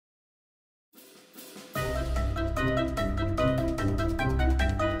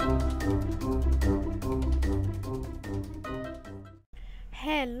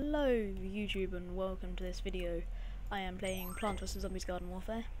Hello YouTube and welcome to this video. I am playing Plants vs Zombies Garden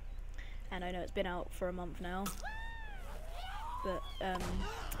Warfare, and I know it's been out for a month now, but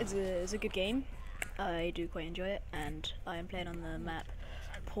it's a good game. I do quite enjoy it, and I am playing on the map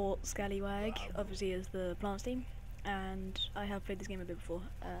Port Scallywag, obviously as the Plants team, and I have played this game a bit before.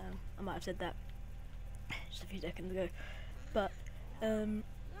 I might have said that just a few seconds ago, but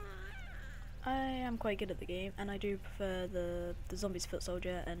I am quite good at the game, and I do prefer the Zombies Foot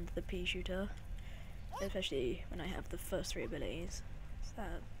Soldier and the Pea Shooter, especially when I have the first three abilities. Is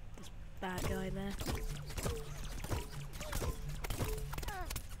that this bad guy there?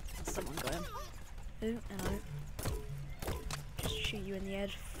 Someone got him. Ooh, hello. Just shoot you in the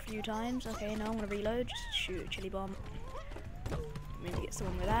head a few times. Okay, now I'm gonna reload. Just shoot a chili bomb. Maybe get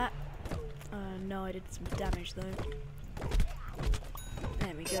someone with that. No, I did some damage though.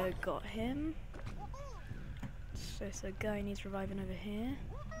 There we go, got him. So guy needs reviving over here.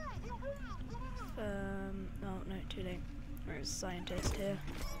 Oh no, too late. There's a scientist here.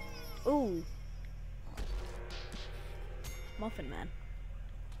 Ooh! Muffin Man.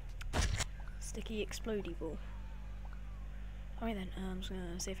 Sticky explodey ball. Alright then, I'm just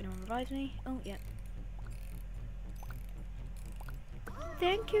gonna see if anyone revives me. Oh, yeah.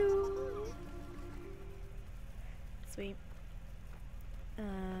 Thank you! Sweet.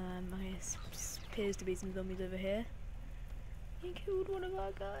 Okay, appears to be some zombies over here. He killed one of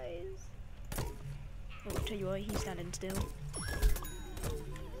our guys. Oh, tell you what, he's standing still.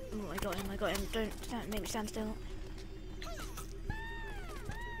 Oh, I got him. Don't make me stand still.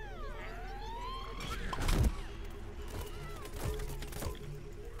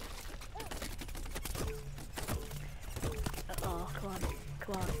 Oh,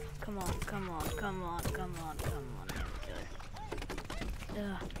 come on. There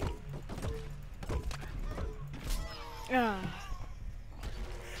we go.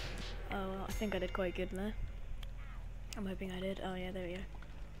 Oh well, I think I did quite good there. I'm hoping I did. Oh yeah, there we go.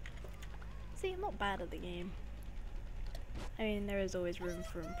 See, I'm not bad at the game. I mean, there is always room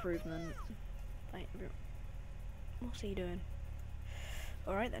for improvement. Like, what's he doing?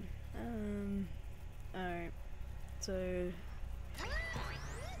 Alright then. Alright. So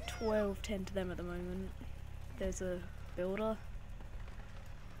 12-10 to them at the moment. There's a builder.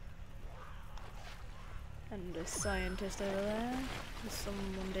 And a scientist over there.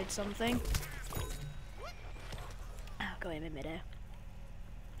 Someone did something. Oh, got him in midair.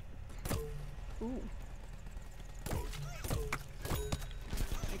 Ooh. There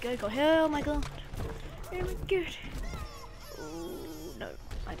we go, got him. Oh my god. Oh my god. Ooh, no,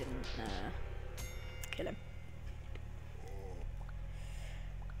 I didn't kill him.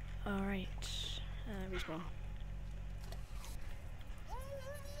 Alright. Respawn.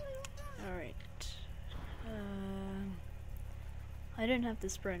 Alright. I don't have the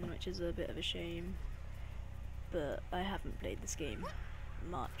sprint, which is a bit of a shame, but I haven't played this game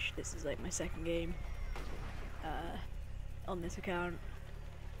much. This is like my second game on this account,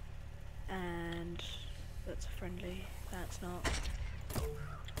 and that's friendly. That's not.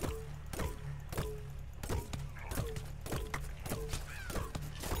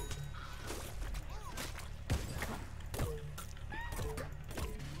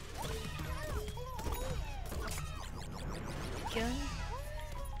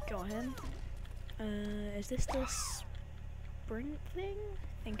 Got him. Is this the sprint thing?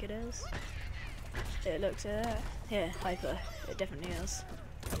 I think it is. It looks yeah, hyper. It definitely is.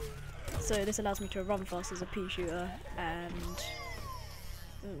 So this allows me to run fast as a pea shooter, and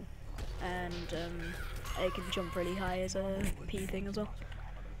I can jump really high as a pea thing as well,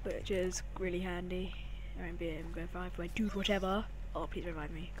 which is really handy. I'm going to revive my dude, whatever. Oh, please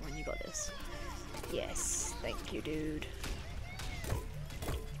revive me. Come on, you got this. Yes, thank you, dude.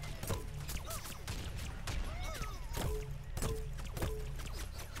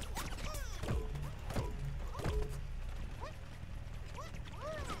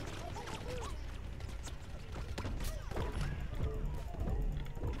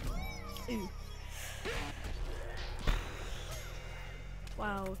 Ooh.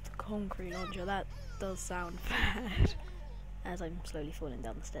 Wow, the concrete launcher, that does sound bad. As I'm slowly falling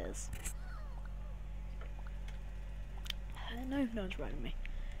down the stairs. No one's riding me.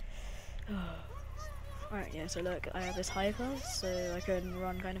 Alright, yeah, so look, I have this hyper, so I can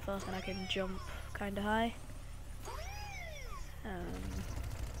run kind of fast and I can jump kind of high. I'm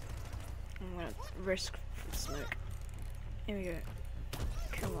gonna risk smoke. Here we go.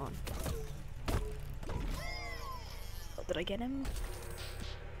 Come on. Oh, did I get him?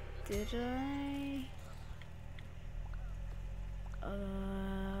 Did I?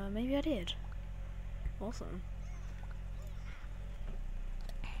 Maybe I did. Awesome.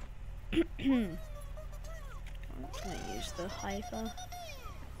 I'm gonna use the hyper.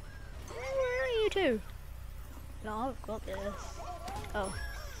 Where are you two? No, I've got this. Oh.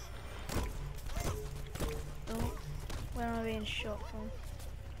 Oh, where am I being shot from?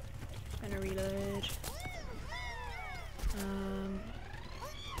 I'm gonna reload.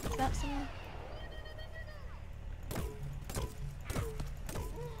 Is that someone?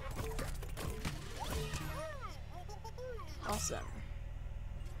 Awesome.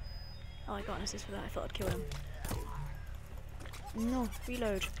 Oh, I got an assist for that. I thought I'd kill him. No,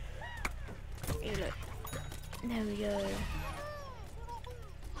 reload. Reload. There we go.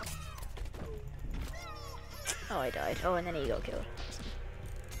 Oh, I died. Oh, and then he got killed. Awesome.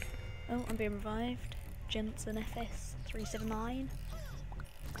 Oh, I'm being revived. Jensen FS 379.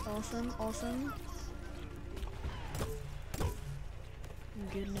 Awesome, awesome.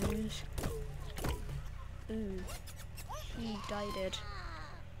 Good news. Ooh, he died.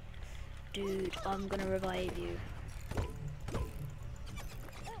 Dude, I'm gonna revive you.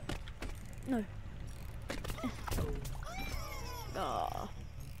 No. Oh,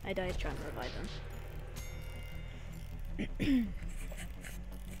 I died trying to revive them.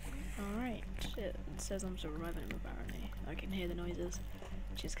 Alright, shit. It says I'm still reviving him apparently. I can hear the noises,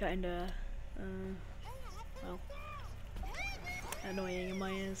 which is kinda, well, annoying in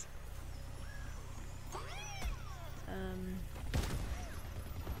my ears.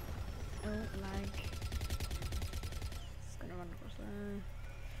 Oh, lag. It's gonna run across there.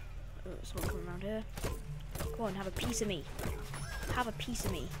 Oh, someone coming around here. Come on, have a piece of me. Have a piece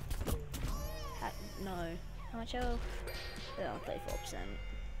of me. No. How much health? Oh, 34%.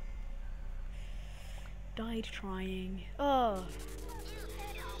 Died trying. Oh.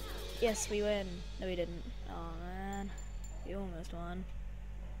 Yes, we win. No, we didn't. Oh, man. We almost won.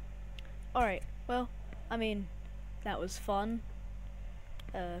 Alright, well, I mean, that was fun.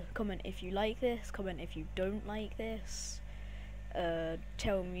 Comment if you like this. Comment if you don't like this.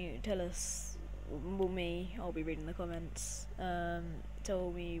 Tell us, well, me, I'll be reading the comments.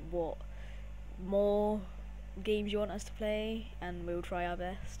 Tell me what more games you want us to play, and we'll try our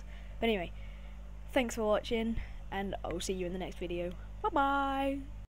best. But anyway, thanks for watching, and I'll see you in the next video. Bye bye!